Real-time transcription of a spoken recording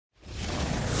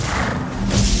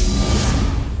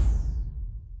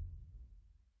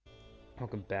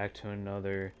Welcome back to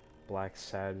another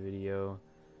Blacksad video.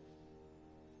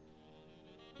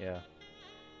 Yeah.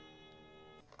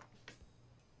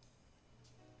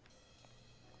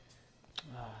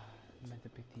 Mente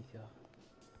petita.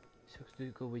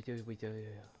 Saktu ko video.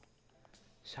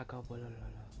 Saka wala la.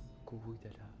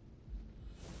 Kuwidala.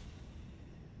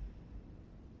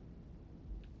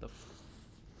 The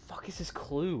fuck is this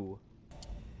clue?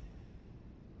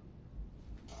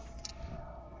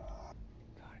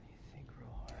 God, I need to think real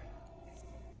hard.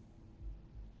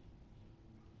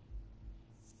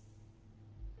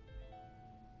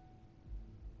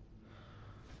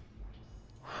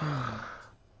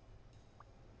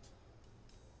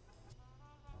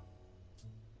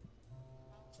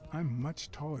 I'm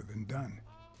much taller than Dunn,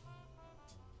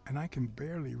 and I can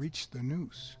barely reach the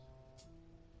noose.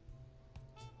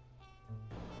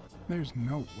 There's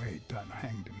no way Dunn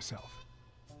hanged himself.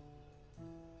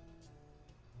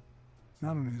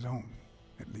 Not on his own,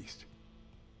 at least.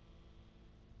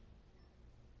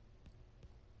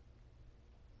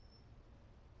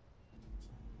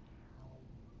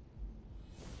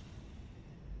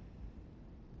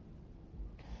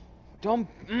 Don't,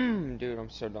 dude, I'm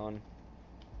so done.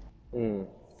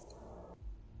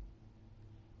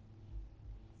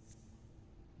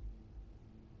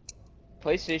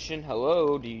 PlayStation,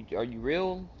 hello, are you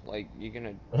real? Like, you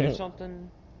gonna do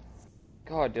something?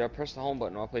 God, did I press the home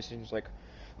button while PlayStation's like,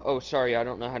 oh, sorry, I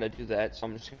don't know how to do that, so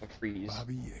I'm just gonna freeze.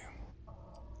 Bobby Yale.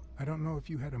 I don't know if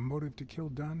you had a motive to kill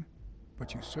Dunn,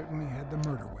 but you certainly had the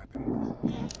murder weapon.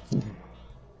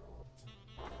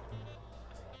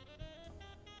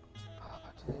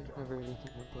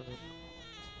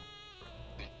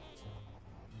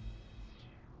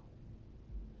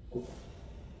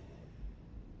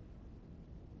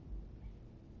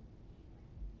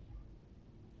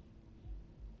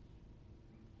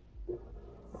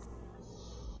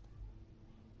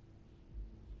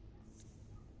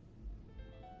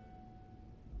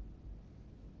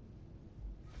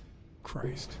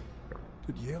 Christ.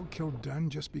 Did Yale kill Dunn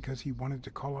just because he wanted to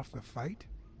call off the fight?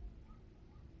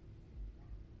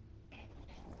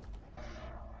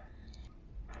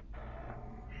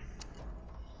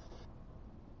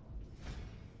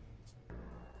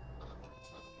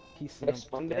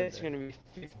 Next Monday, it's gonna be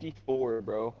 54,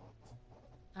 bro.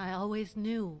 I always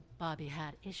knew Bobby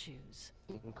had issues.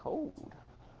 Getting cold.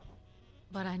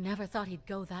 But I never thought he'd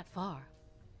go that far.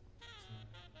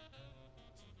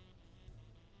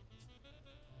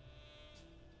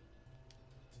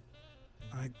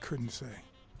 I couldn't say.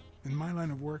 In my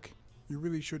line of work, you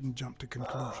really shouldn't jump to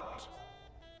conclusions.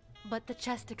 But the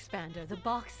chest expander, the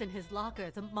box in his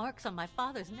locker, the marks on my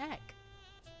father's neck.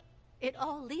 It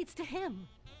all leads to him.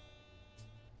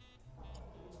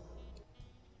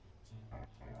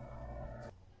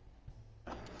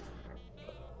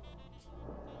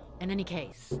 In any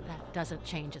case, that doesn't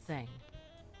change a thing.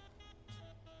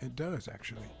 It does,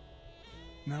 actually.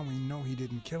 Now we know he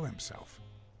didn't kill himself.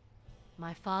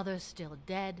 My father's still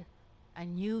dead,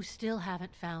 and you still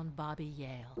haven't found Bobby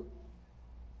Yale.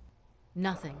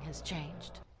 Nothing has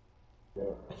changed.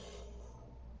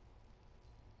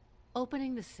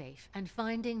 Opening the safe and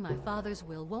finding my father's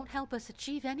will won't help us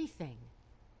achieve anything.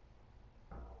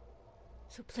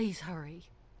 So please hurry.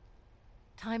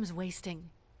 Time's wasting.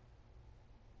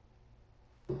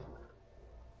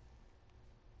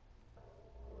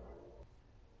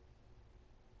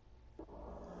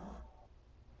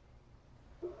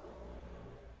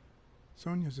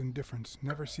 Sonia's indifference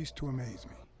never ceased to amaze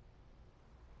me.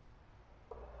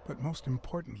 But most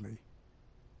importantly,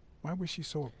 why was she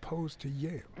so opposed to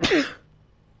Yale?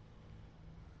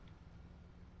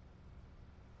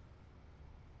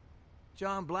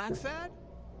 John Blacksad?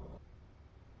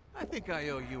 I think I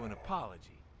owe you an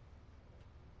apology.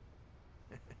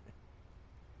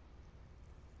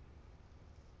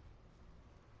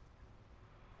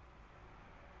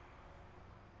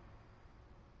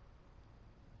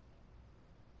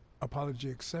 Apology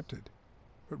accepted.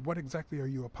 But what exactly are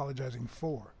you apologizing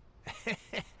for?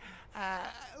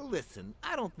 Listen,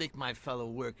 I don't think my fellow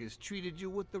workers treated you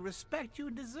with the respect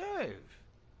you deserve.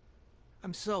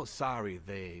 I'm so sorry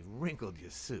they wrinkled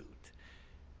your suit.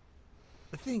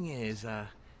 The thing is,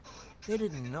 they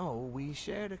didn't know we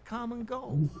shared a common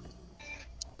goal.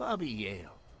 Bobby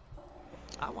Yale.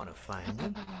 I want to find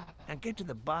him and get to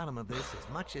the bottom of this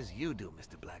as much as you do,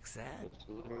 Mr. Blacksad.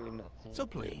 So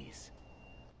please,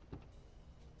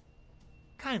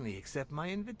 kindly accept my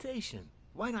invitation.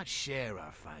 Why not share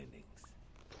our findings?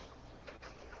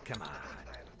 Come on.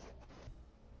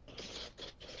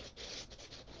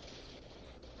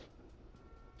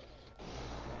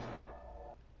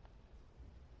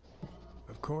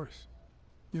 Of course.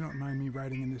 You don't mind me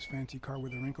riding in this fancy car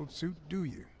with a wrinkled suit, do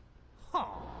you?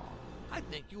 Oh, I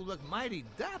think you look mighty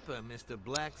dapper, Mr.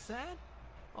 Blacksad.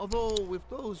 Although, if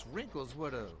those wrinkles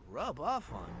were to rub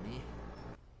off on me...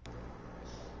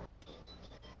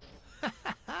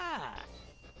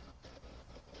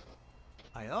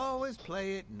 I always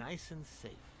play it nice and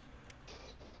safe.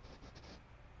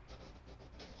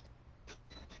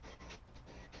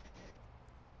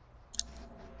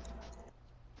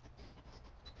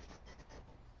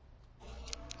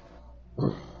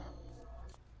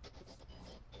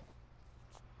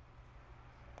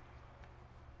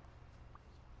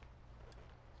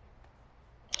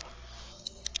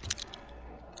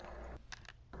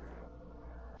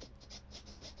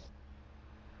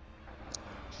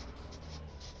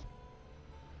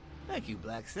 Thank you,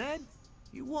 Blacksad.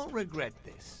 You won't regret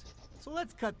this. So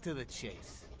let's cut to the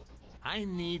chase. I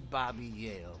need Bobby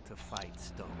Yale to fight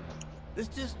Stone. There's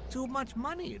just too much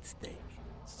money at stake.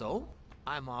 So,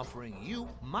 I'm offering you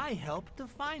my help to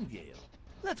find Yale.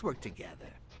 Let's work together.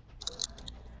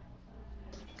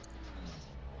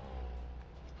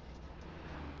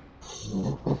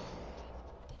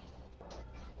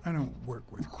 I don't work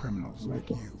with criminals like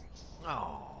you.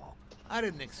 Oh, I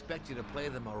didn't expect you to play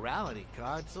the morality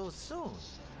card so soon.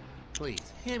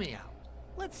 Please, hear me out.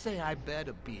 Let's say I bet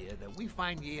a beer that we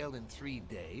find Yale in 3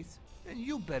 days, and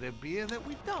you bet a beer that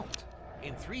we don't.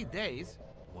 In 3 days,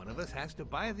 one of us has to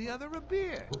buy the other a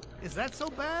beer. Is that so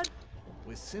bad?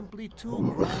 We're simply two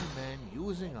grown men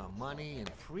using our money and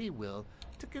free will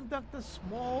to conduct a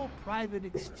small private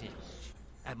exchange.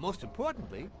 And most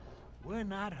importantly, we're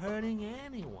not hurting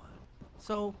anyone.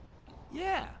 So,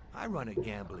 yeah, I run a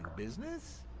gambling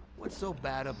business. What's so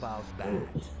bad about that?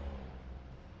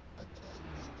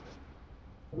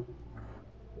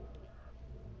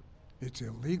 It's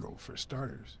illegal for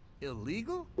starters.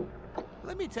 Illegal?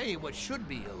 Let me tell you what should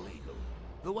be illegal.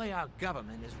 The way our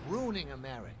government is ruining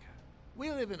America.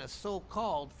 We live in a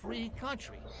so-called free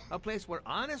country, a place where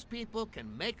honest people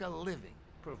can make a living,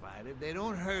 provided they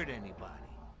don't hurt anybody.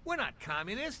 We're not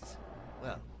communists.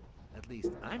 Well, at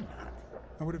least I'm not.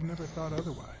 I would have never thought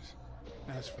otherwise.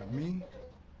 As for me,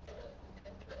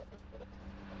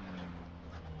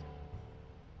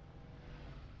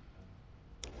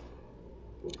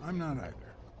 I'm not either.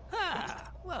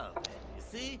 Ha! Well, then, you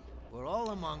see, we're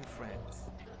all among friends.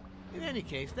 In any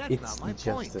case, that's It's not my just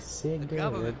point. a cigarette, The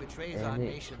government betrays our and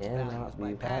it nation's cannot values by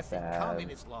be passing bad.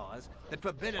 communist laws that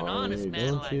forbid an Oh, honest man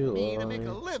don't like you, me to make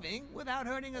a Lloyd? living without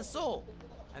hurting a soul.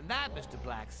 And that, Mr.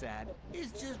 Blacksad,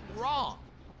 is just wrong.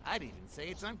 I'd even say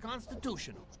it's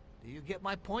unconstitutional. Do you get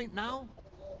my point now?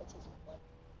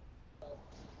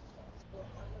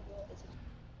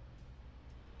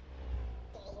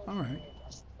 All right,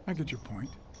 I get your point.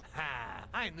 Ha!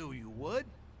 I knew you would.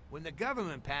 When the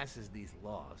government passes these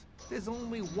laws, there's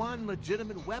only one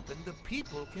legitimate weapon the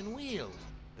people can wield.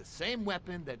 The same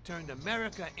weapon that turned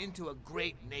America into a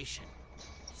great nation.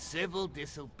 Civil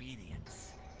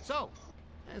disobedience. So,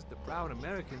 as the proud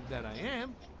American that I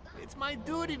am, it's my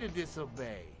duty to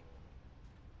disobey.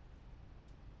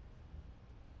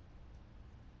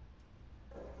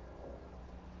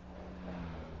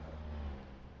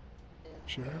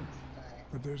 Sure,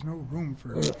 but there's no room for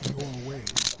your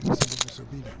ways in civil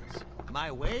disobedience. My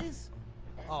ways?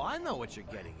 Oh, I know what you're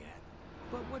getting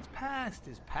at. But what's past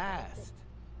is past.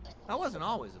 I wasn't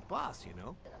always a boss, you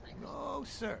know. No,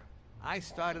 sir. I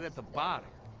started at the bottom,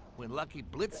 when Lucky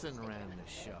Blitzen ran the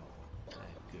show.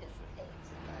 Thank good for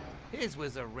him. His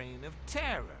was a reign of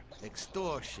terror,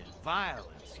 extortion,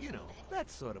 violence, you know,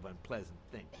 that sort of unpleasant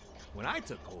thing. When I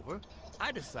took over,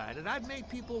 I decided I'd make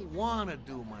people want to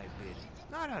do my bidding.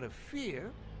 Not out of fear,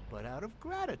 but out of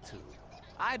gratitude.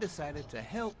 I decided to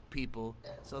help people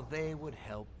so they would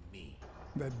help me.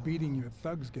 That beating your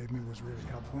thugs gave me was really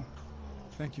helpful.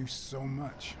 Thank you so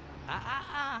much.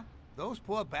 Those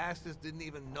poor bastards didn't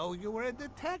even know you were a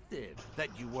detective, that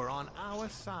you were on our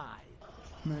side.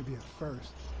 Maybe at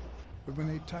first, but when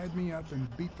they tied me up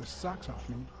and beat the socks off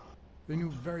me, they knew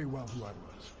very well who I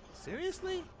was.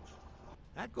 Seriously?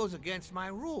 That goes against my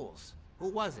rules. Who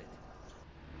was it?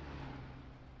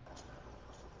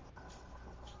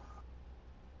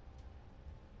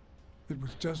 It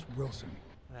was just Wilson.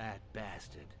 That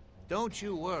bastard. Don't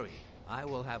you worry. I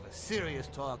will have a serious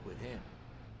talk with him.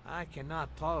 I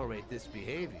cannot tolerate this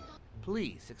behavior.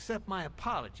 Please, accept my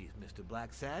apologies, Mr.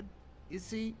 Blacksad. You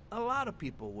see, a lot of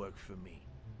people work for me.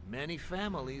 Many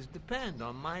families depend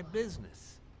on my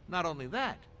business. Not only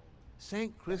that,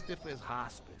 St. Christopher's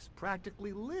Hospice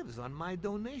practically lives on my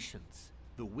donations.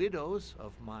 The widows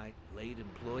of my late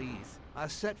employees are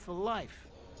set for life.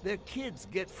 Their kids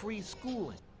get free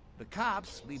schooling. The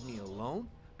cops leave me alone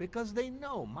because they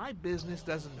know my business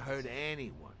doesn't hurt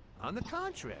anyone. On the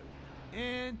contrary.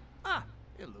 And,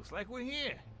 it looks like we're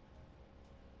here.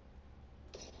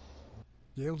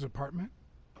 Yale's apartment?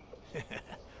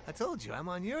 I told you I'm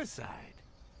on your side.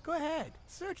 Go ahead,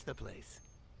 search the place.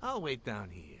 I'll wait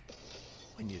down here.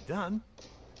 When you're done,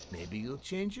 maybe you'll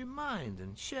change your mind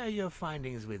and share your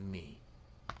findings with me.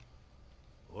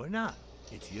 Or not.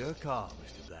 It's your call,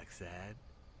 Mr. Blacksad.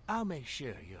 I'll make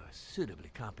sure you're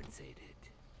suitably compensated.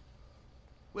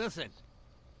 Wilson,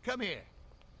 come here.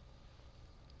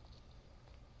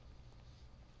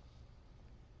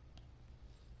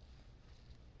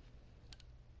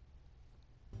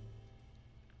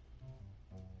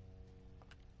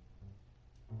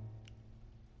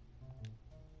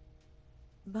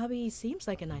 Bobby seems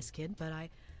like a nice kid, but I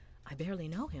barely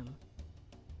know him.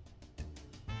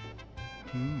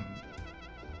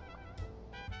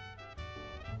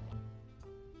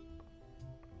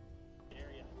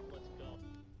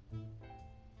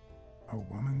 A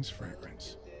woman's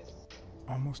fragrance.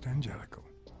 Almost angelical.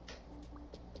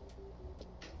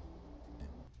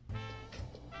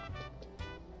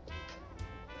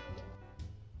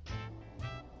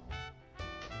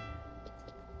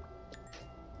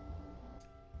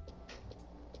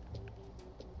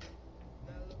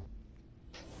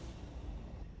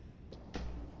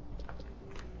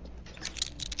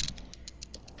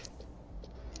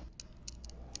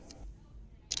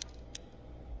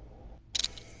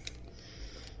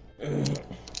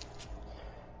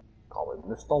 Call it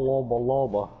Mr. Loba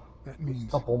Loba. That means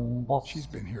Mr. Bombas. she's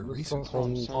been here Mr.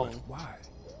 recently. Bombas. Why?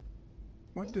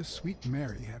 What does Sweet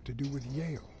Mary have to do with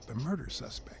Yale, the murder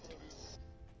suspect?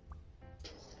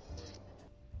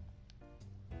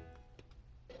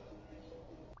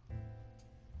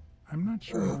 I'm not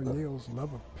sure how Yale's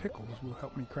love of pickles will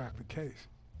help me crack the case,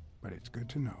 but it's good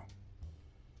to know.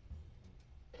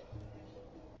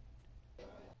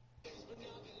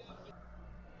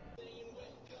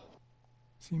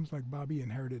 Seems like Bobby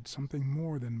inherited something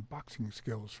more than boxing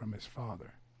skills from his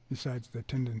father, besides the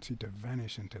tendency to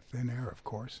vanish into thin air, of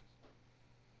course.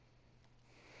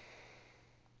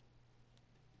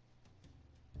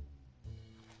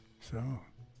 So,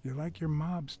 you like your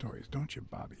mob stories, don't you,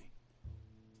 Bobby?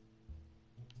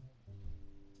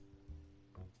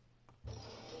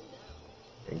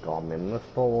 They call me Mr.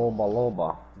 Loba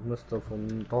Loba. Mr.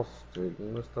 Fantastic.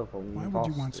 Mr. Fantastic. Why would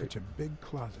you want such a big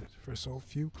closet for so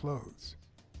few clothes?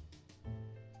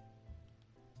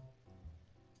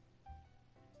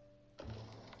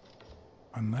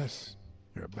 Unless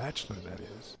you're a bachelor, that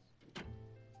is.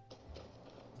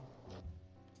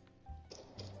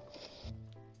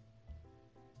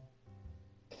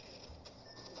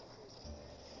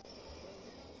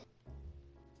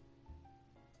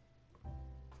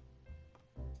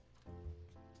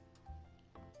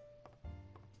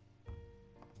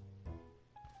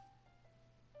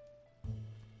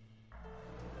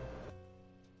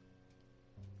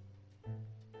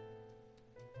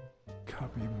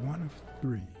 Copy 1 of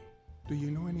 3. Do you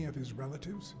know any of his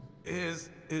relatives? His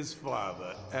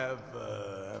father,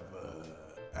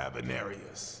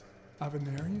 Avenarius.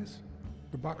 Avenarius?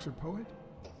 The boxer poet?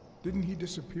 Didn't he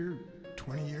disappear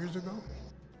 20 years ago?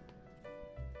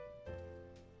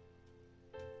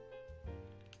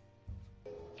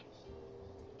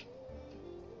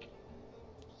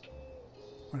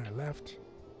 When I left,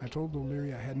 I told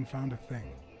O'Leary I hadn't found a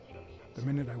thing. The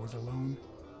minute I was alone,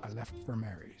 I left for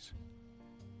Mary's.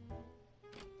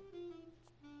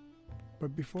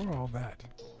 But before all that,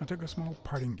 I took a small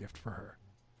parting gift for her.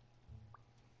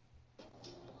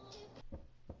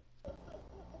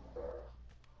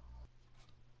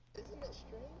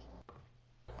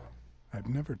 I've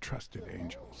never trusted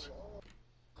angels.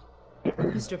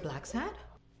 Mr. Blacksad?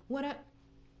 What a...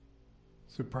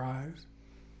 Surprise?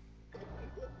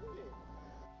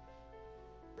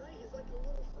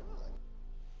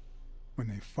 When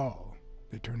they fall,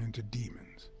 they turn into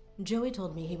demons. Joey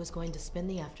told me he was going to spend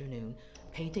the afternoon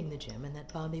painting the gym and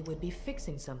that Bobby would be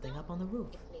fixing something up on the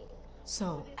roof.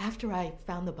 So, after I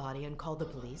found the body and called the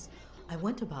police, I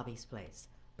went to Bobby's place,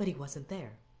 but he wasn't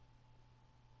there.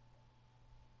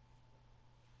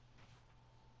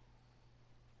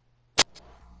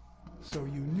 So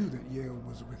you knew that Yale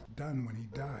was with Dunn when he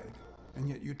died, and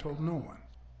yet you told no one.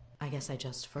 I guess I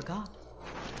just forgot.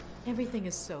 Everything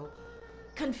is so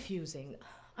confusing.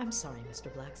 I'm sorry, Mr.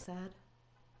 Blacksad.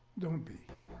 Don't be.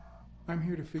 I'm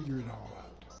here to figure it all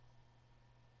out.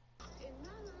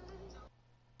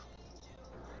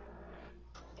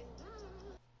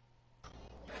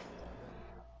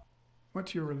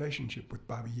 What's your relationship with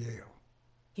Bobby Yale?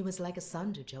 He was like a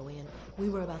son to Joey, and we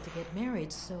were about to get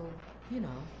married, so, you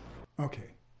know.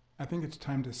 Okay, I think it's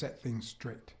time to set things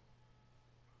straight.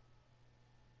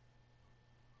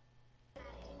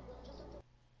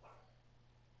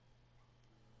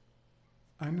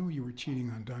 I knew you were cheating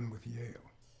on Dunn with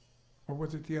Yale. Or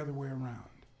was it the other way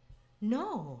around?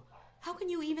 No. How can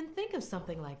you even think of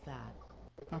something like that?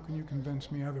 How can you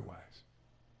convince me otherwise?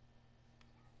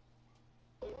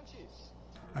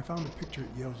 I found a picture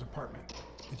at Yale's apartment.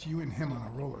 It's you and him on a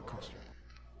roller coaster.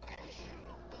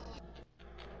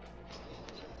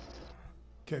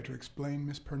 Care to explain,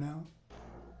 Miss Purnell?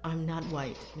 I'm not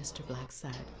white, Mr.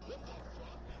 Blacksad.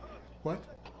 What?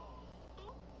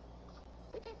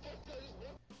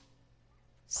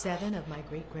 7 of my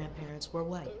great-grandparents were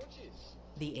white.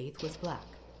 The 8th was black.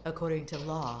 According to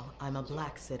law, I'm a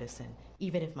black citizen,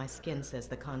 even if my skin says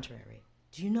the contrary.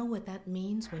 Do you know what that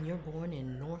means when you're born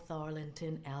in North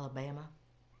Arlington, Alabama?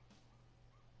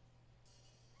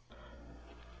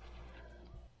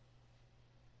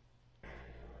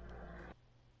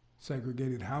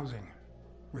 Segregated housing,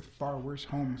 with far worse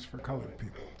homes for colored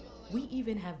people. We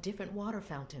even have different water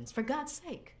fountains, for God's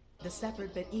sake. The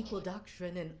separate but equal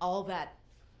doctrine and all that.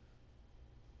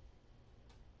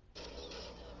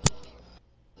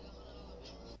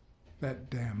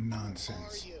 That damn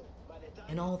nonsense.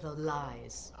 And all the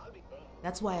lies.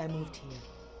 That's why I moved here.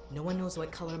 No one knows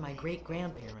what color my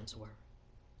great-grandparents were.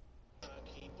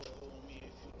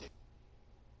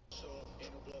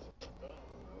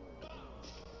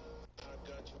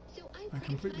 I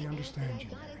completely understand you,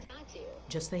 Mary.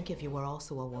 Just think if you were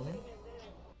also a woman.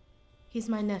 He's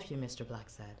my nephew, Mr.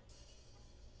 Blacksad.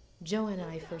 Joe and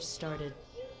I first started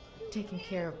taking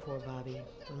care of poor Bobby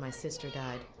when my sister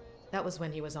died. That was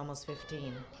when he was almost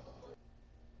 15.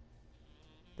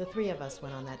 The 3 of us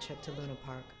went on that trip to Luna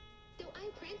Park.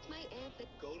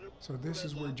 So this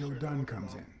is where Joe Dunn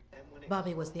comes in.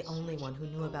 Bobby was the only one who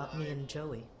knew about me and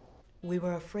Joey. We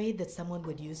were afraid that someone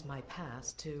would use my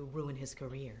past to ruin his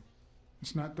career.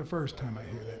 It's not the first time I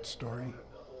hear that story.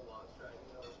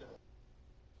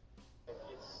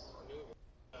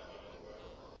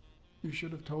 You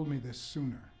should have told me this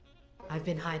sooner. I've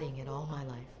been hiding it all my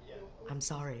life. I'm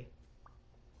sorry.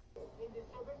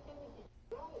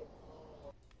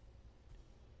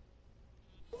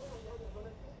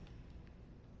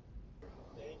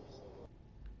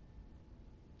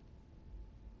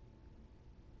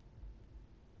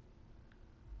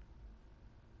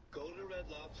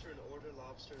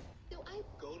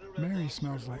 Mary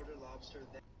smells like...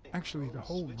 Actually, the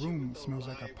whole room smells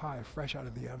like a pie fresh out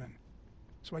of the oven.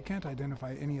 So I can't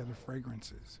identify any other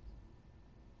fragrances.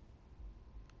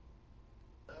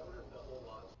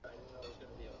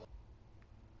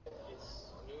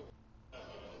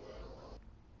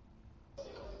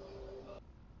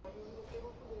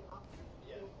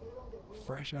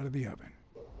 Fresh out of the oven.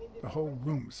 The whole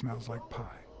room smells like pie.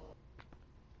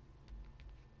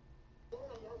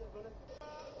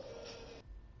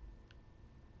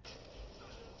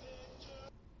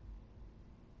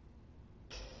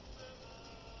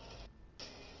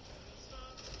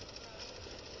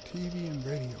 TV and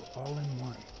radio all in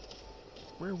one.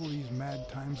 Where will these mad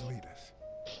times lead us?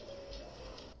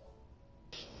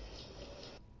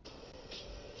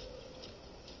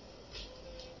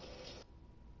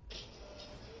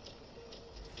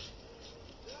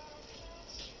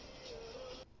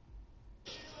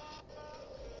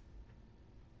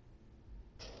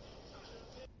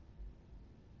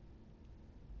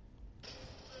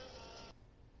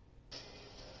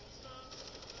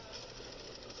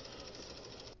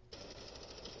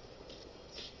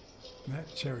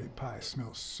 That cherry pie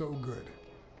smells so good.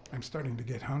 I'm starting to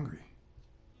get hungry.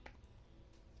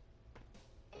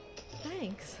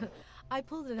 Thanks. I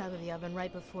pulled it out of the oven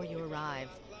right before you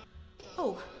arrived.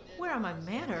 Oh, where are my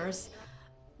manners?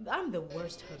 I'm the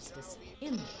worst hostess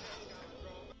in the world.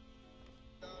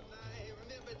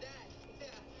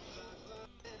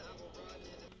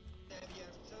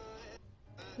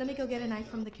 Let me go get a knife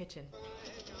from the kitchen.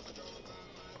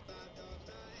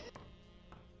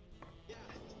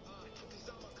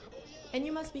 And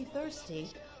you must be thirsty.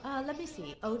 Let me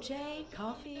see. OJ?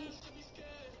 Coffee?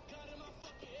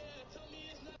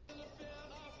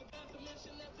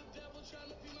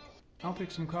 I'll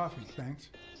take some coffee, thanks.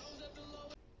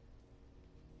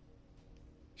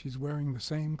 She's wearing the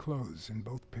same clothes in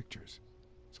both pictures,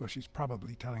 so she's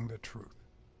probably telling the truth.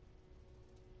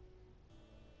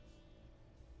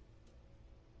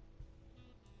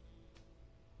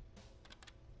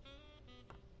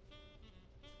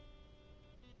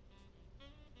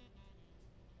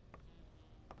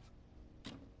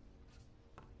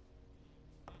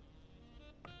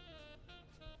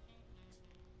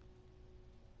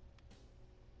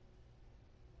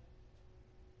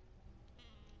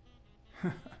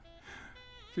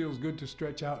 Feels good to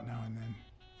stretch out now and then.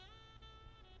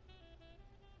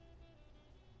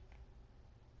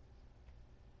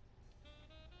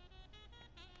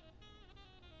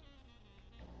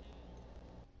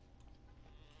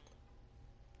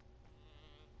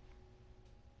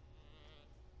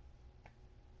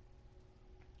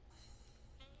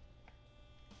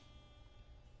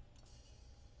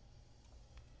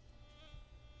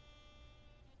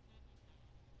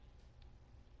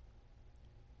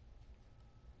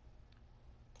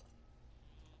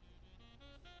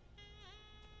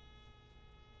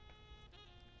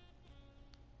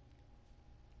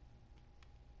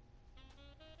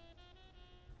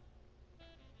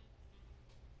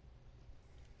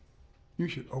 You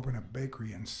should open a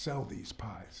bakery and sell these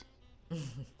pies.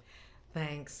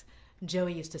 Thanks.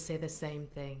 Joey used to say the same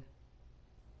thing.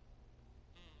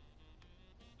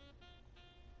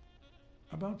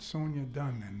 About Sonia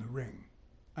Dunn and the ring.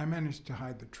 I managed to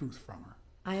hide the truth from her.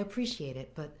 I appreciate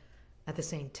it, but at the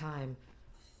same time...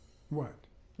 What?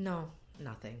 No,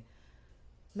 nothing.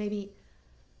 Maybe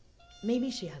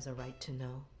she has a right to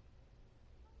know.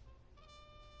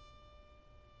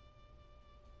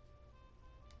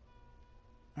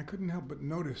 I couldn't help but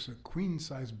notice a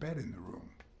queen-size bed in the room.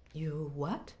 You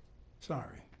what?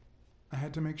 Sorry. I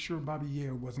had to make sure Bobby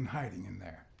Yale wasn't hiding in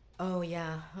there. Oh,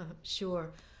 yeah,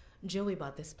 sure. Joey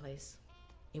bought this place.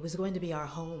 It was going to be our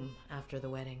home after the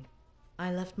wedding.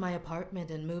 I left my apartment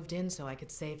and moved in so I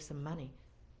could save some money.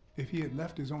 If he had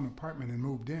left his own apartment and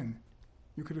moved in,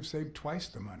 you could have saved twice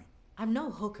the money. I'm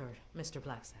no hooker, Mr.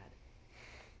 Blacksad.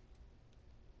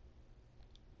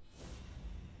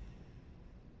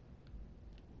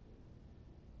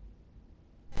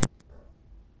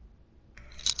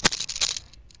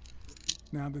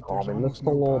 Now that Call there's me almost Mr.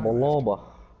 no pie Loba left, Loba.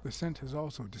 the scent has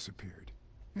also disappeared.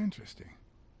 Interesting.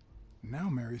 Now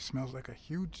Mary smells like a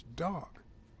huge dog.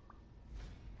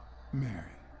 Mary,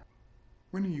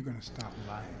 when are you going to stop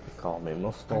lying? Call me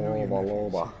Mr. I know you're Loba not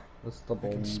Loba. sincere. Mr.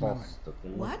 I can smell it.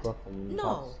 Bombastic. What? Mr.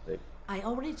 No. Fantastic. I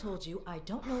already told you I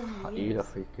don't know who I he eat a is.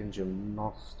 freaking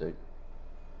gymnastic.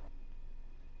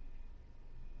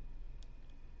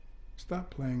 Stop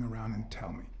playing around and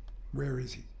tell me. Where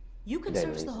is he? You can Good day, search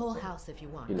ladies the and whole gents. house if you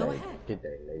want. Go ahead. Good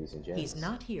day, ladies and gents. He's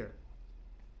not here.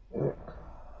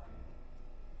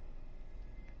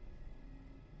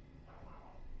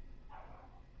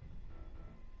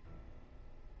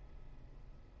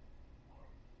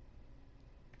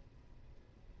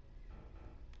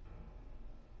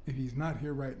 If he's not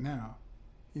here right now,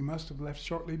 he must have left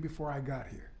shortly before I got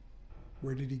here.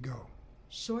 Where did he go?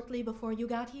 Shortly before you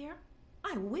got here?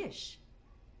 I wish.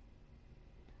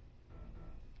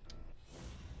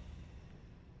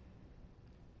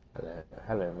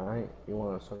 Hello, mate. You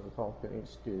want some talking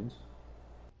goods?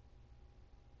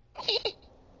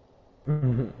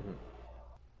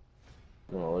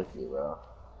 Oh, look at you,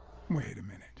 Wait a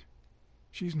minute.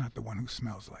 She's not the one who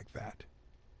smells like that.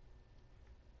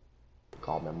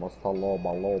 Call me Mr.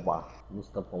 Loba Loba.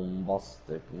 Mr.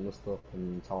 Bombastic. Mr.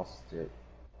 Fantastic.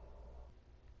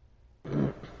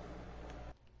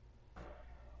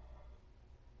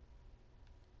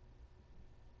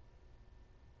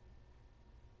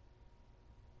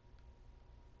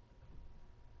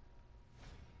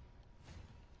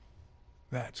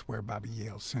 That's where Bobby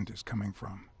Yale's scent is coming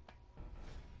from.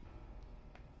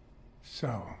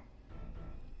 So,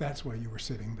 that's why you were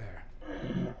sitting there.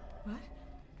 What?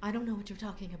 I don't know what you're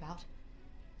talking about.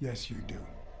 Yes, you do.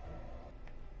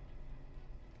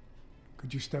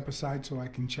 Could you step aside so I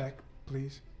can check,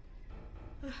 please?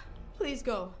 Please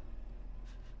go.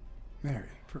 Mary,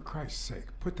 for Christ's sake,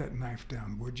 put that knife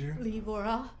down, would you? Leave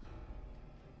Ora.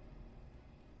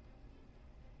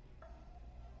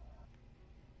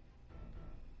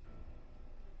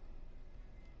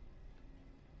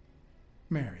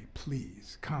 Mary,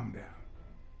 please, calm down.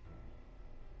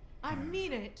 I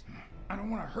mean it. I don't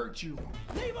want to hurt you.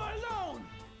 Leave her alone!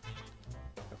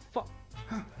 The fuck?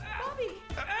 Bobby!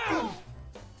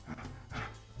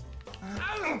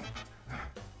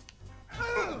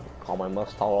 Call me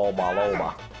Mr. Loba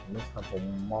Loba. Mr.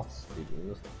 Bombastic.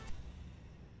 Mr.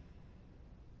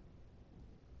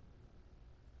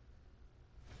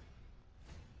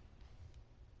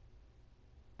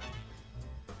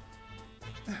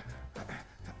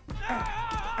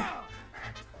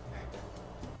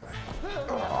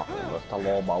 Mr.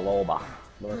 Loba Loba.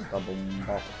 Mr.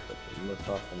 Bombastic.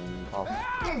 Mr.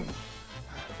 Fantastic.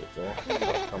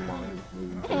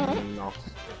 Mr.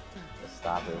 Gymnastic.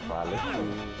 Stability.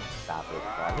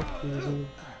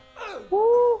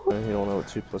 Woo! You don't know what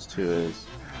 2 plus 2 is.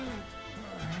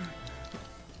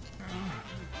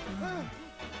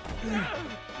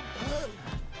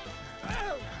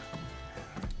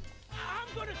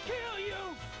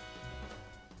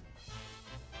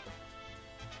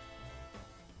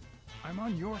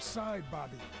 on your side,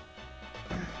 Bobby.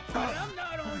 But I'm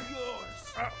not on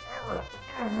yours.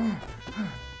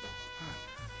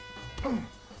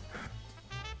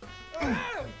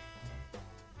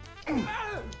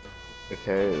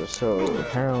 Okay, so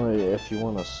apparently if you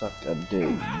want to suck a dick,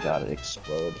 you gotta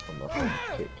explode from a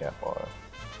Kit Kat bar.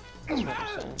 That's what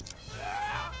I'm saying.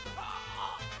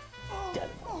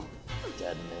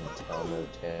 Dead men tell no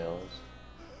tales.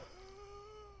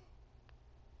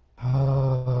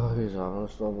 Oh, he's a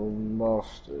unstoppable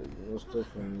bastard. Mr.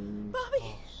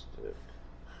 Fantastic.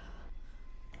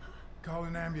 Call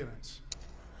an ambulance.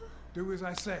 Do as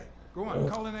I say. Go on,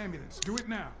 call an ambulance. Do it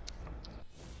now.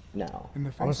 Now, In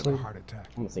the face honestly, of a heart attack,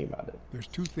 I'm gonna think about it. there's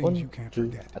two things you can't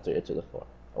forget. I tell you to the floor.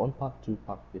 1 pop, 2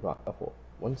 pop, 3 pop, a 4.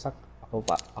 1 suck, a 4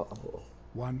 pop, a 4.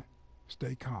 1.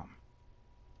 Stay calm.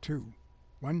 2.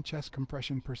 1 chest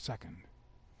compression per second.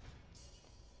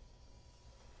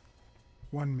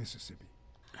 1 Mississippi.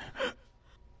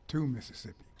 2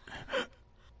 Mississippi.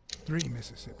 3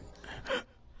 Mississippi.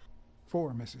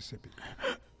 4 Mississippi.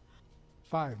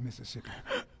 5 Mississippi.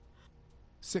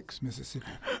 6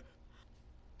 Mississippi.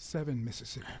 7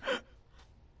 Mississippi.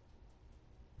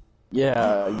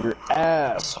 Yeah, your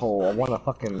asshole. I wanna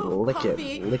fucking lick it.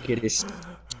 Bobby. Lick it is.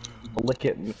 Lick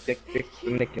it and dick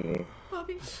licking me.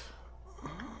 Bobby.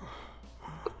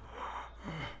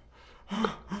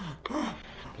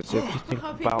 Cause if you think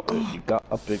about it, you got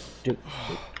a big dick.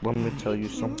 Let me tell you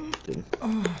something.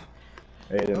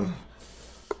 Aiden.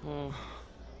 You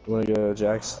wanna go to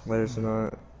Jack's later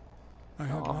tonight? I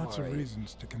had lots of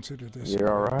reasons to consider this.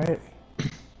 You're alright?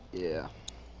 Yeah.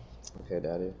 Okay,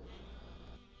 Daddy.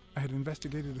 I had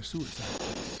investigated a suicide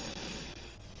case.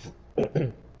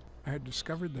 I had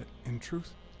discovered that, in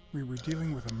truth, we were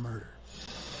dealing with a murder.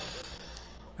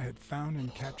 I had found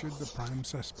and captured the prime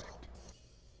suspect.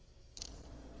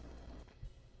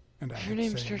 And I If had your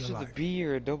name saved starts a with a life. B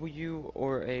or a W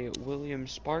or a William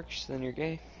Sparks, then you're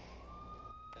gay.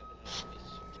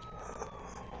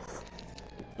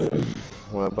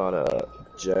 What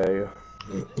about J?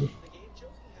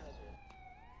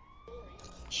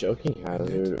 Choking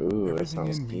hazard. Ooh, that Everything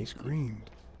sounds in me deep.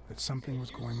 screamed that something was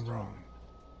going wrong.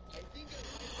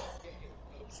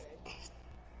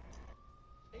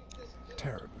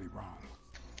 Terribly wrong.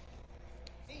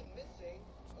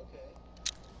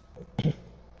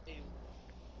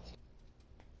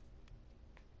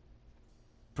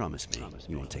 Promise me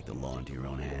you won't take the law into your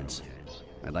own hands.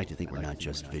 I'd like to think we're not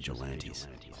just vigilantes.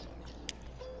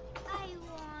 I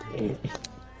want a gun.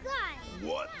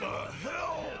 What the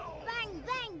hell? Bang,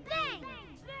 bang, bang.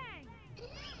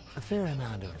 A fair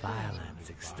amount of violence,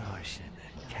 extortion,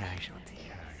 and casualty.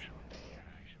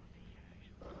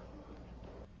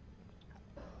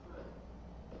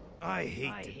 I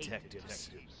hate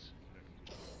detectives.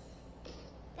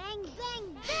 Bang,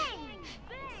 bang, bang.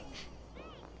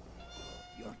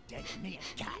 You're dead meat,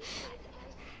 cat.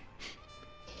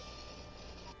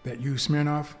 That you,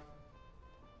 Smirnoff?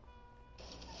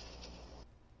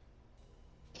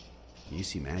 You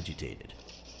seem agitated.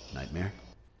 Nightmare?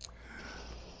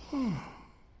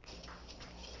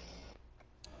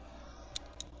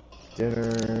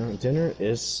 Dinner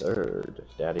is served,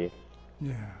 Daddy.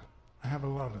 Yeah, I have a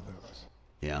lot of those.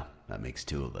 Yeah, that makes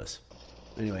 2 of us.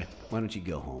 Anyway, why don't you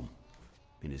go home?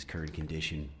 In his current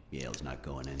condition, Yale's not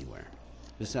going anywhere.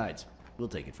 Besides, we'll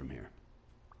take it from here.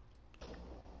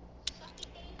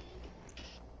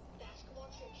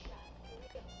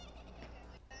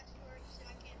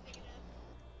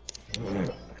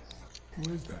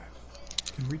 Who is that?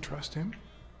 Can we trust him?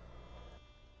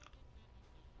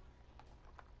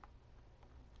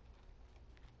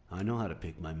 I know how to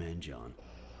pick my men, John.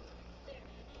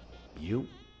 You?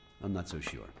 I'm not so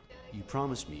sure. You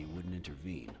promised me you wouldn't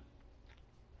intervene.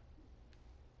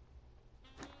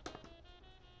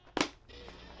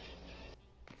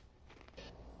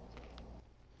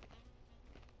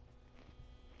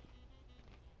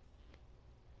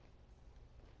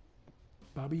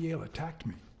 Bobby Yale attacked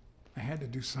me. I had to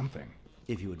do something.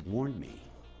 If you had warned me,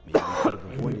 maybe we could have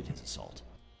avoided his assault.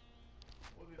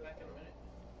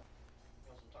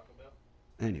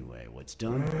 Anyway, what's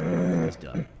done is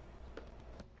done.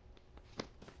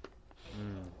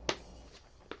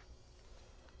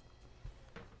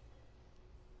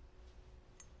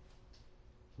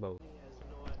 Both.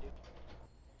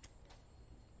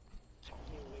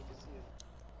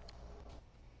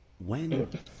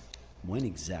 When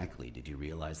exactly did you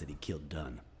realize that he killed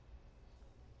Dunn?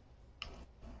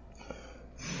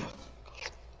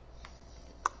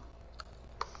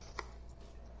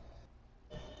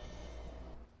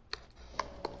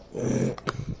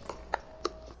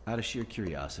 Out of sheer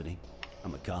curiosity,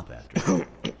 I'm a cop after all.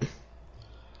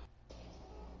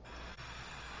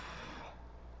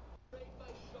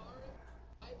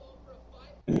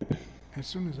 As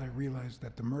soon as I realized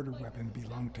that the murder weapon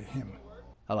belonged to him.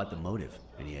 How about the motive?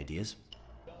 Any ideas?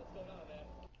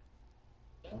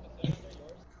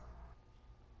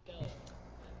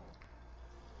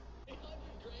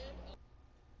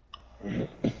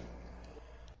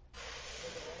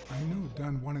 I knew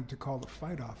Dunn wanted to call the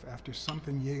fight off after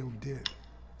something Yale did,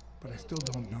 but I still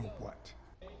don't know what.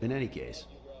 In any case,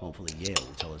 hopefully Yale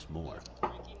will tell us more.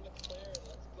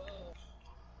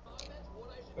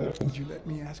 Would you let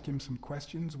me ask him some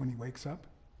questions when he wakes up?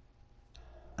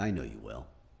 I know you will,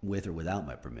 with or without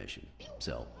my permission,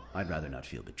 so I'd rather not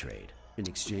feel betrayed. In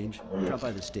exchange, drop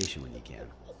by the station when you can.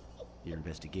 Your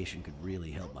investigation could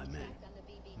really help my men.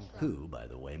 Who, by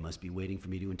the way, must be waiting for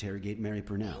me to interrogate Mary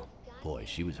Purnell. Boy,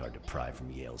 she was hard to pry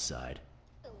from Yale's side.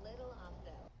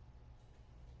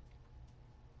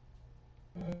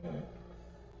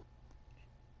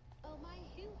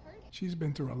 She's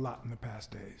been through a lot in the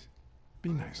past days. Be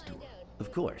nice to her.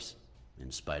 Of course.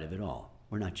 In spite of it all,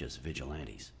 we're not just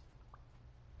vigilantes.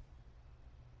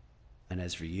 And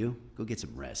as for you, go get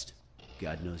some rest.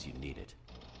 God knows you need it.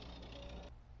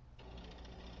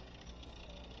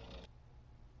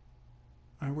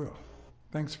 I will.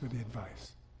 Thanks for the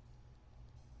advice.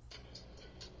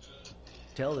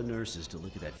 Tell the nurses to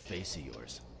look at that face of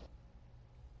yours.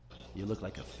 You look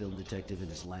like a film detective in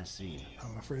his last scene.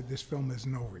 I'm afraid this film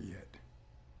isn't over yet.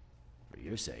 For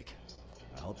your sake,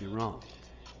 I hope you're wrong.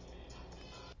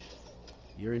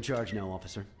 You're in charge now,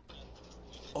 officer.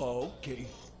 Okay.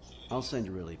 I'll send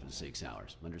you relief in 6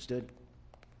 hours. Understood?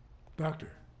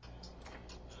 Doctor.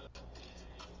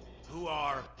 Who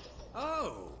are...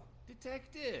 Oh,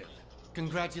 detective.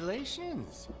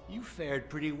 Congratulations. You fared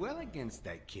pretty well against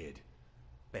that kid.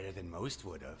 Better than most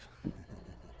would have.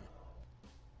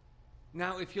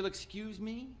 Now, if you'll excuse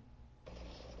me...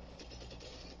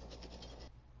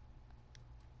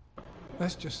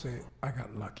 Let's just say I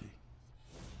got lucky.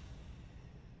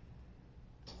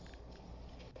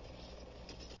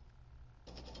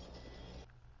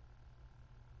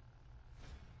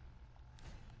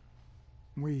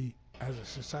 We, as a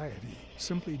society,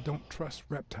 simply don't trust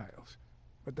reptiles.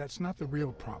 But that's not the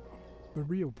real problem. The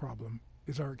real problem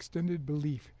is our extended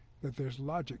belief that there's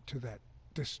logic to that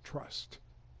distrust,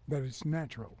 that it's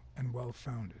natural and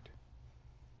well-founded.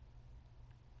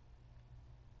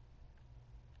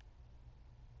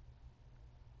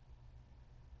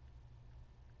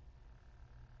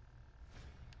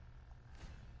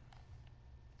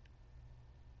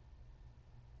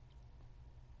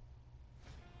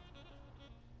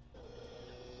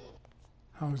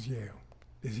 How's Yale?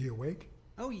 Is he awake?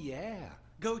 Oh, yeah.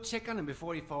 Go check on him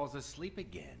before he falls asleep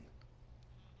again.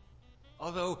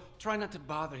 Although, try not to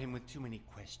bother him with too many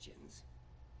questions.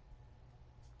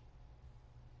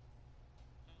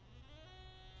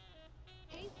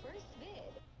 Hey, first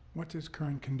vid. What's his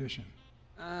current condition?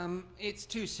 It's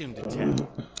too soon to tell.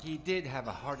 He did have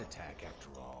a heart attack after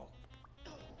all.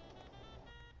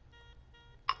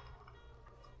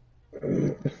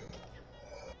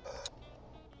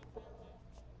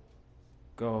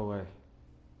 Go away.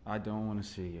 I don't want to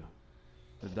see you.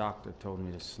 The doctor told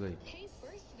me to sleep. Hey,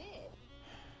 first vid.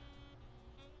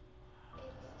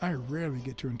 I rarely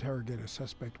get to interrogate a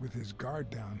suspect with his guard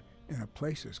down in a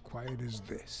place as quiet as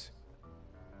this.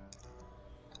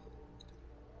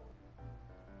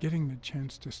 Getting the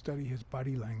chance to study his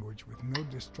body language with no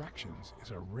distractions is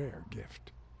a rare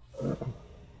gift.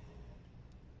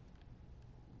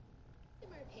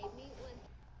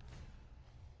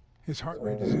 His heart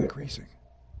rate is increasing.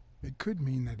 It could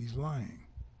mean that he's lying,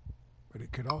 but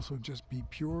it could also just be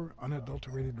pure,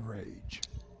 unadulterated rage.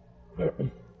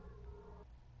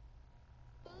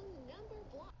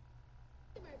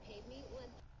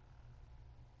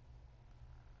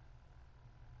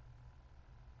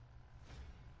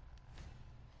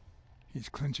 He's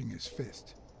clenching his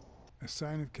fist, a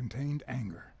sign of contained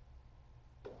anger.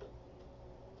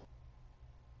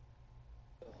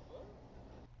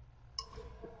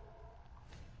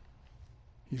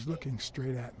 He's looking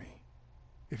straight at me.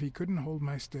 If he couldn't hold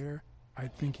my stare,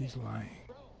 I'd think he's lying.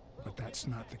 But that's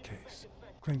not the case.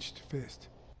 Clenched fist,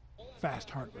 fast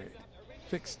heart rate,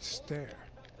 fixed stare.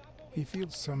 He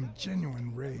feels some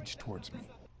genuine rage towards me.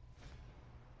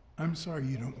 I'm sorry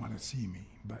you don't want to see me,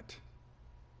 but...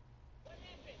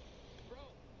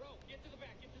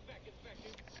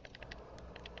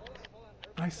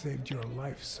 I saved your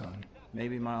life, son.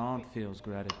 Maybe my aunt feels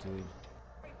gratitude.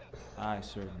 I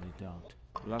certainly don't.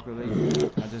 Luckily,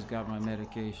 I just got my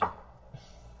medication.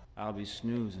 I'll be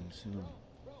snoozing soon.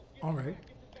 All right,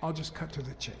 I'll just cut to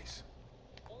the chase.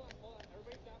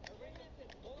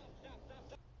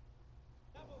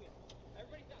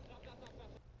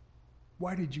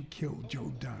 Why did you kill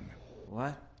Joe Dunn?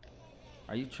 What?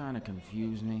 Are you trying to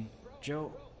confuse me?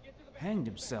 Joe hanged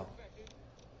himself.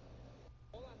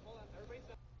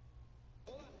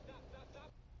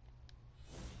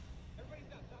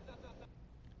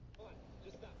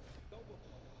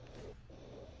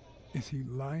 Is he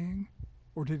lying?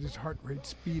 Or did his heart rate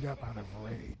speed up out of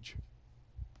rage?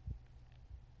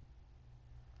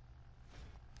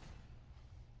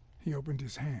 He opened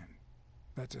his hand.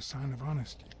 That's a sign of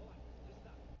honesty.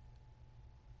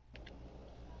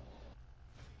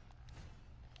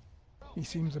 He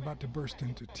seems about to burst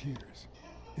into tears.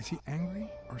 Is he angry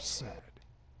or sad?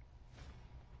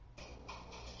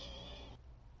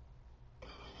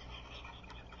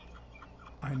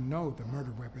 I know the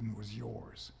murder weapon was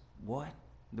yours. What?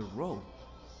 The rope?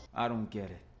 I don't get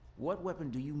it. What weapon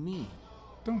do you mean?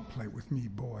 Don't play with me,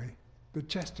 boy. The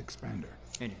chest expander.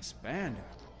 An expander?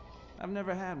 I've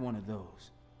never had one of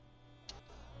those.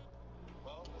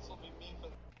 Well, this will be me for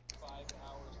 5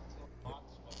 hours until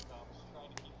Boxman comes, trying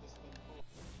to keep this thing cool.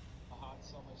 A hot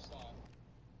summer sun.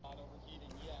 Not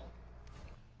overheating yet.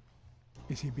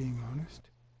 Is he being honest?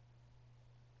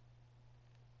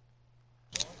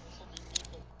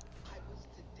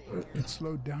 It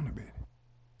slowed down a bit.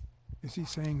 Is he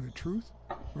saying the truth,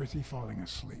 or is he falling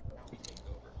asleep?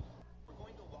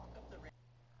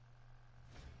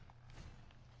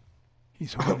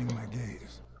 He's holding my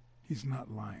gaze. He's not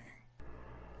lying.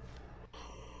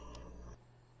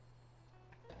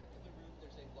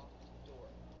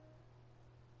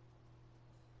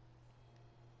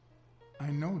 I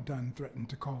know Dunn threatened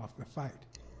to call off the fight.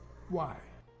 Why?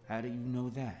 How do you know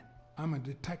that? I'm a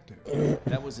detective.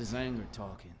 That was his anger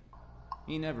talking.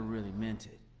 He never really meant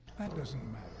it. That doesn't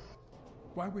matter.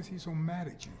 Why was he so mad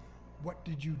at you? What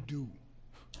did you do?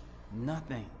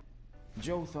 Nothing.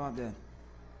 Joe thought that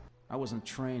I wasn't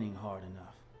training hard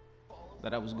enough.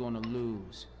 That I was going to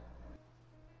lose.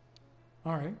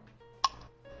 All right.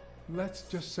 Let's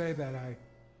just say that I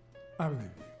believe you.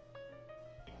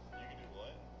 You can do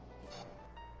what?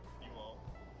 You won't.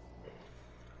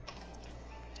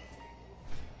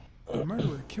 The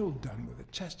murderer killed Dunn with a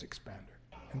chest expander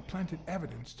and planted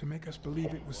evidence to make us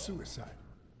believe it was suicide.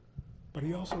 But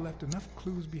he also left enough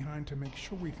clues behind to make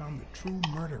sure we found the true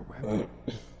murder weapon.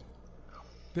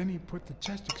 Then he put the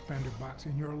chest expander box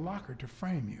in your locker to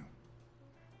frame you.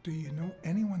 Do you know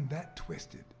anyone that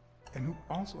twisted and who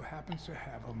also happens to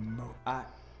have a motive? I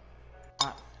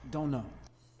don't know.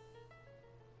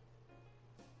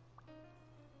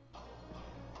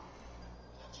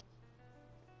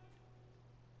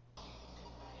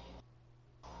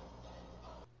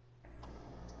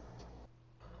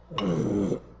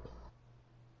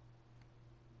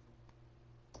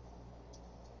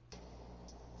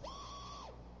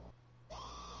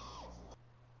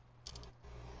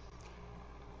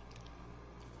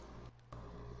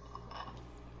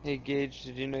 Hey Gage,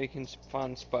 did you know you can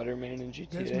find Spider-Man in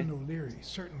GTA? Desmond O'Leary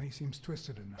certainly seems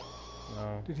twisted enough.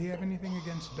 No. Did he have anything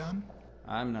against Dunn?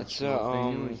 I'm not It's sure if they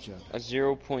knew each other. a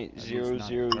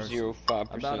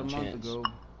 0.0005% About a month chance. ago,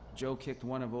 Joe kicked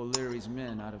one of O'Leary's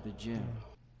men out of the gym.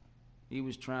 He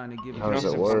was trying to give How him does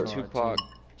a it work? Tupac.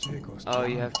 Jacob's Oh,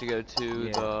 you have to go to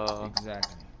Yeah, the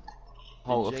exactly.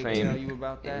 Hall Did of Jake Fame. tell you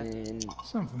about that? And,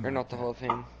 Something or like not the that. Hall of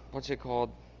Fame. What's it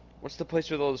called? What's the place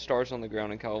with all the stars on the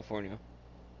ground in California?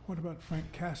 What about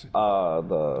Frank Cassidy? Do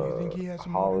you think he has a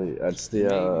motive? That's the,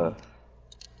 Maybe.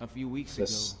 A few weeks ago,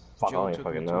 this fuck, I Joe don't took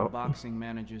fucking me to know. a boxing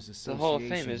managers The association. Hall of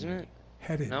Fame, isn't it?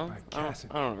 Headed No? by I don't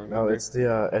Cassidy. remember. No, it's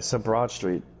the, it's a Broad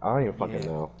Street. I don't even fucking Yeah.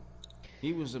 know.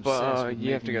 He was But obsessed with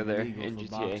you have to making go it there illegal in for GTA,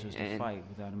 boxers to and fight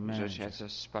without a there's a manager chance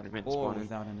of Spider-Man or spawning.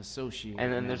 without an associate.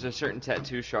 And then there's a manager. certain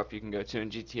tattoo shop you can go to in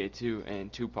GTA 2,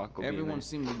 and Tupac will be in Everyone there.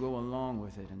 seemed to go along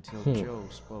with it until Joe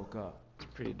spoke up. It's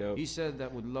pretty dope. He said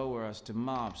that would lower us to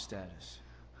mob status.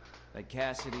 That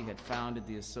Cassidy had founded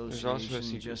the also a association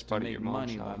secret just to spot at make your mom's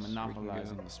money by house where you can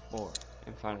monopolizing go. the sport.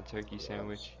 And find a turkey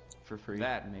sandwich for free.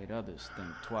 That made others think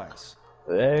twice.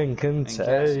 And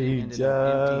Cassidy ended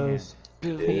up contagious.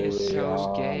 Billy Here is we so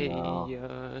are gay, now.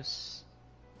 yes.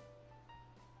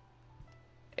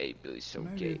 Hey, Billy's so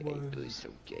Maybe gay. it Hey, was- Billy's so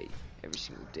gay. Every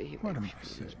single day he What am makes I me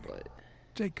in his saying? butt.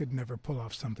 Jake could never pull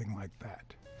off something like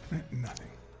that.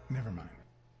 Nothing. Never mind.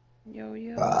 Yo,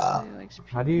 yo, Billy likes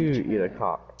How do you peanut eat a butter.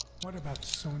 cock? What about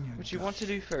Sonia? What you want to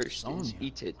do first is Sonia?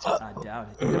 eat it. I doubt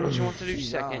it. Then what you want to do She's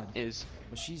second odd, is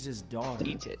but she's his daughter.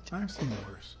 eat it. I've seen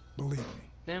worse. Believe me.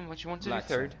 Then what you want to do Blacksad.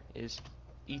 third is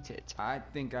eat it. I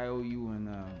think I owe you an,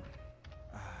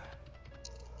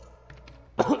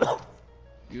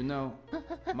 You know,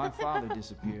 my father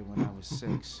disappeared when I was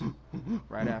 6,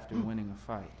 right after winning a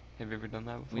fight. Have you ever done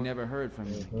that before? We never heard from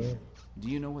him again. Do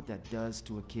you know what that does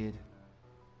to a kid?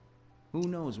 Who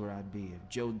knows where I'd be if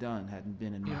Joe Dunn hadn't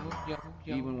been in my life.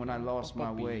 Even when I lost my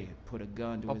way and put a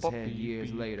gun to his head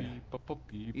years later,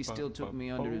 he still took me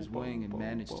under his wing and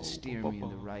managed to steer me in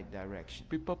the right direction.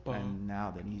 And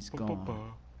now that he's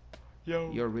gone,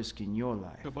 you're risking your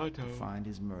life to find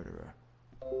his murderer.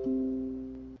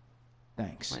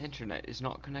 Thanks. My internet is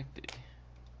not connected.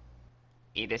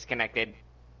 He disconnected.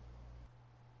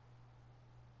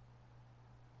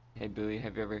 Hey Billy,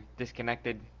 have you ever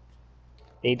disconnected?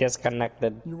 He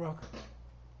disconnected. You're welcome.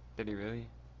 Did he really?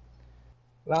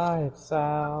 Lights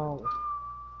out.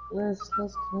 Let's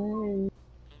play.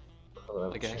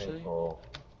 Like actually?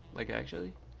 Like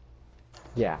actually?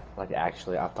 Yeah, like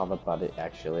actually, I thought about it.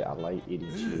 Actually, I like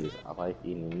eating cheese. I like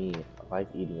eating meat. I like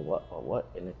eating what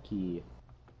in a key.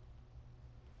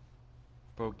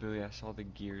 Bro, Billy, I saw the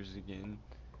gears again.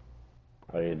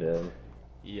 Oh, you did?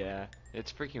 Yeah,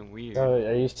 it's freaking weird. So,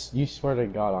 you swear to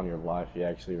God on your life, you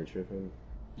actually were tripping?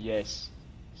 Yes,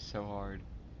 so hard.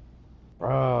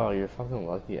 Bro, you're fucking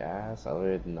lucky ass. I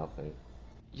did nothing.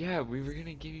 Yeah, we were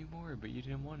gonna give you more, but you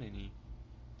didn't want any.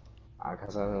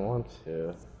 Cause I didn't want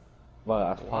to. But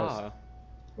I suppose Wow.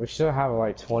 we should have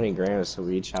like 20 grand, so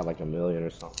we each have like $1 million or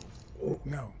something.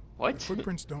 No. What? The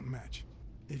footprints don't match.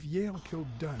 If Yale killed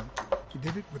Dunn, he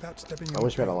did it without stepping in I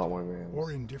wish we had a paint lot more grand.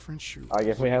 or in different shoes. Like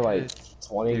if we had like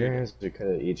 20 Dude. grand, we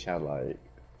could have each had like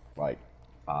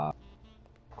 5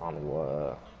 on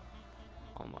what?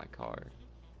 On my car.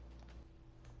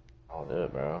 I'll do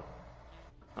it, bro.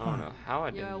 I don't know how I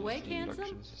You're didn't awake, use the induction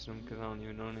handsome? system because I don't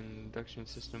even know what an induction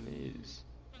system is.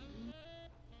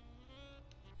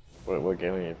 What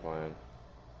game are you playing?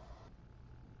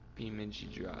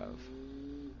 BeamNG Drive.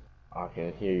 I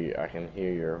can hear you. I can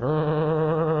hear your.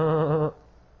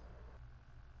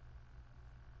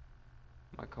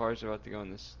 My car's about to go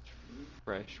in this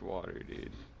fresh water,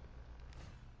 dude.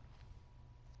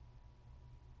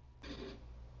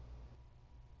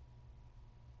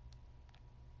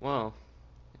 Well,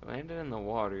 it landed in the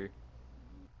water,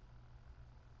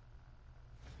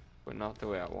 but not the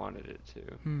way I wanted it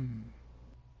to.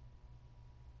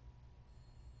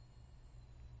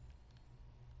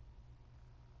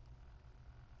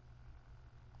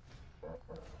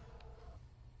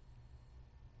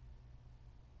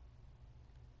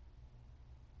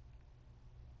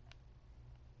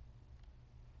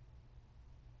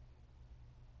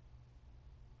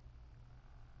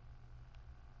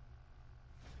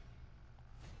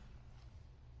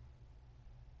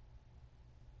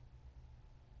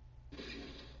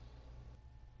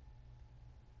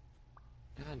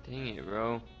 God dang it,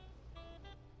 bro.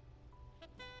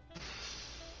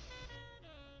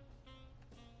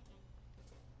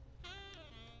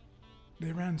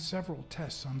 They ran several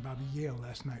tests on Bobby Yale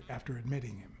last night after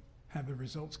admitting him. Have the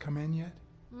results come in yet?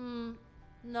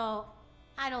 No,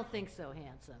 I don't think so,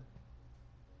 handsome.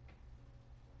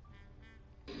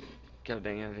 God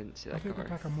dang it, I didn't see I'll that take a car.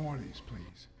 pack of Morley's,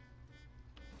 please.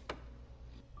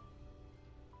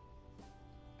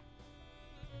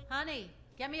 Honey,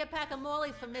 get me a pack of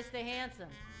Morleys for Mr. Handsome.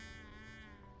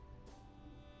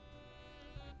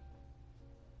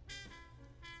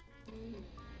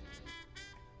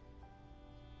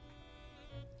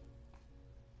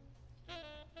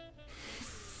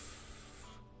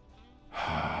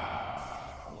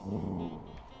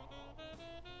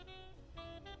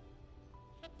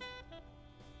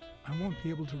 I won't be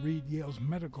able to read Yale's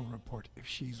medical report if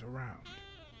she's around.